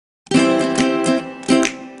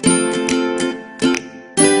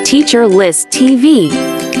Teacher List TV.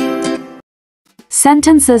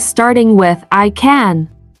 Sentences starting with I can.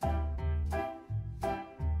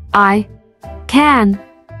 I can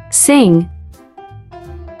sing.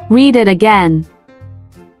 Read it again.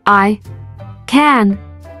 I can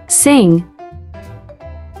sing.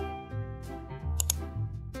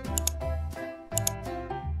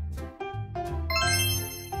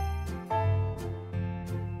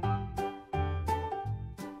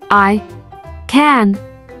 I can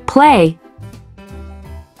play.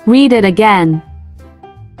 Read it again.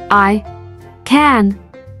 I can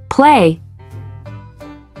play.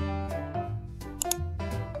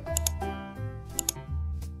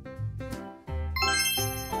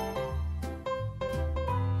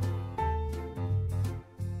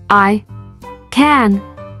 I can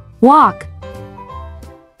walk.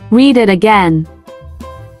 Read it again.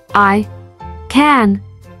 I can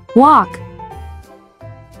walk.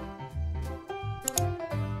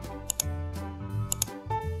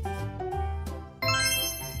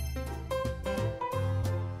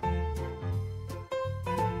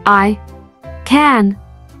 I can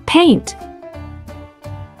paint.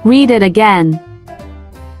 Read it again.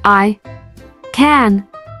 I can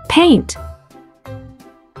paint.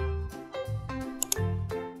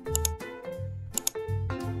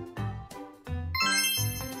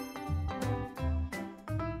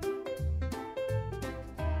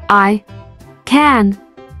 I can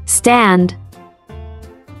stand.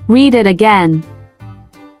 Read it again.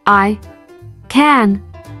 I can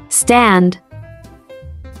stand.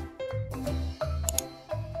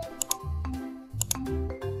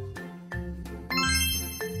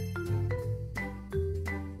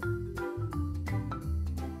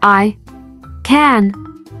 I can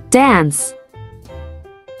dance.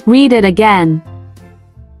 Read it again.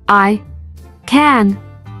 I can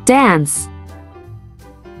dance.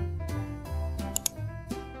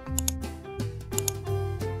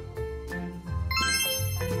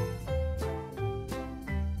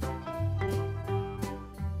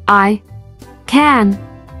 I can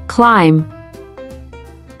climb.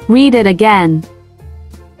 Read it again.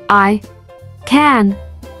 I can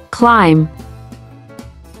climb.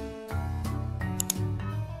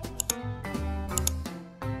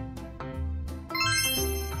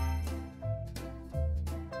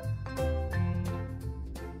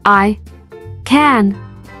 I can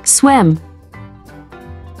swim.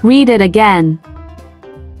 Read it again.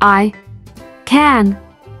 I can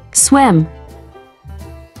swim.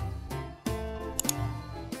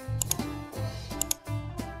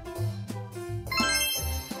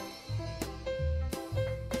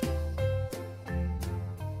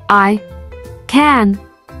 I can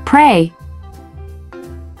pray.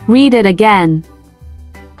 Read it again.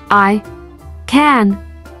 I can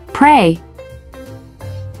pray.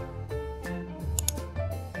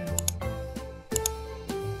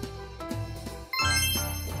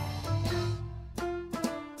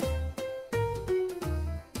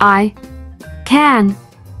 I can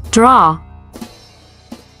draw.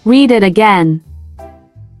 Read it again.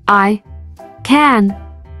 I can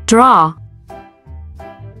draw.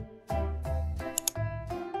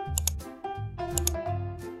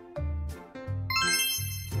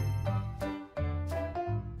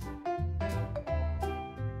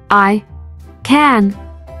 I can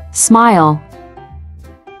smile.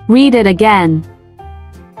 Read it again.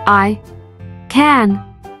 I can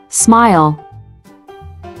smile.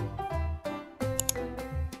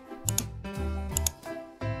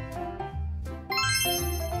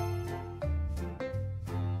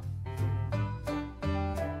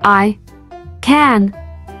 I can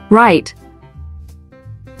write.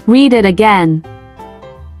 Read it again.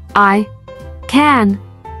 I can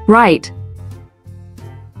write.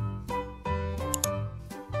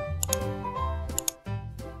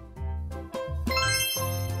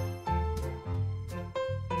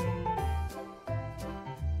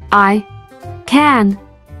 I can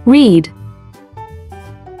read.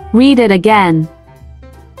 Read it again.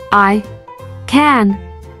 I can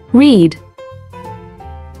read.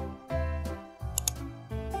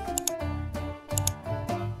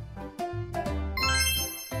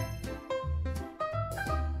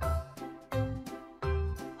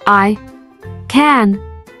 I can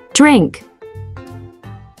drink.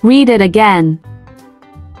 Read it again.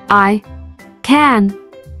 I can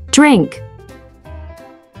drink.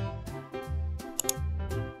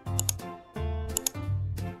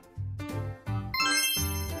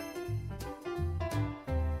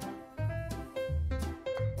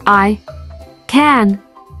 I can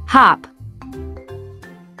hop.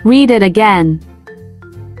 Read it again.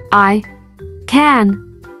 I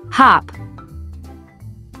can hop.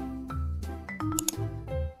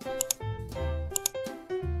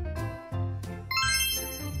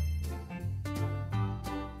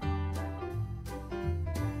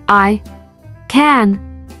 I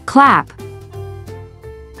can clap.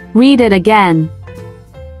 Read it again.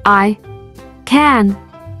 I can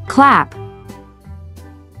clap.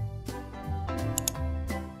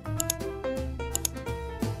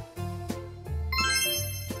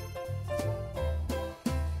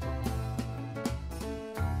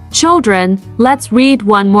 Children, let's read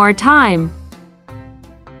one more time.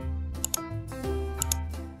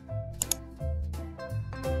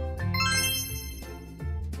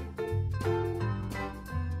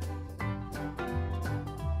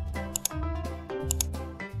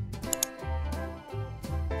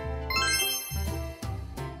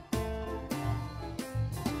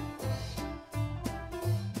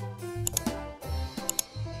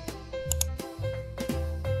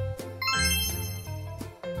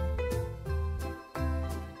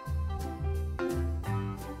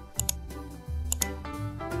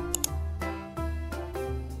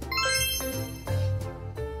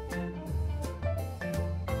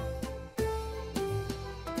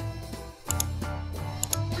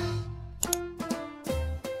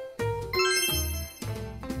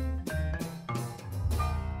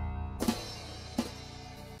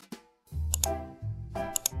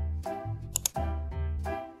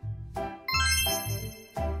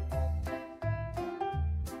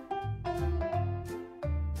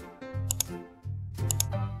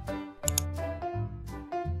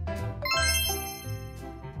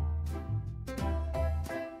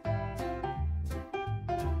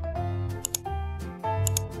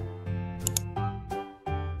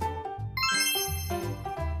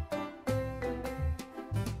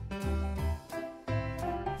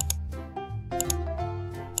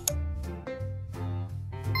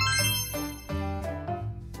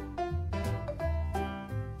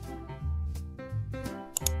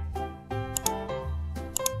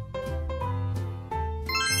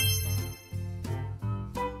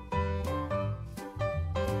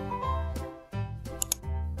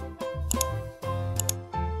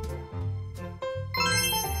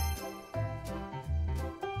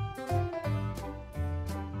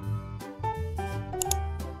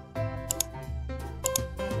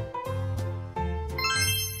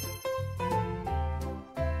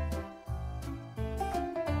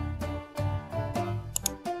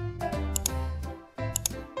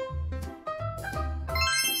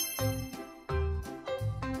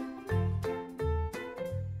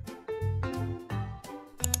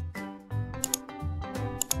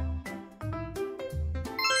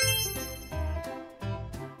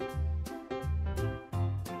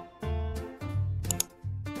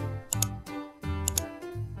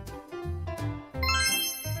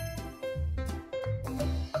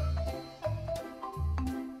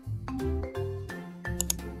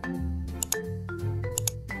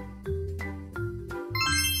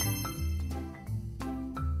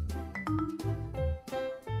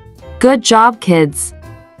 Good job, kids!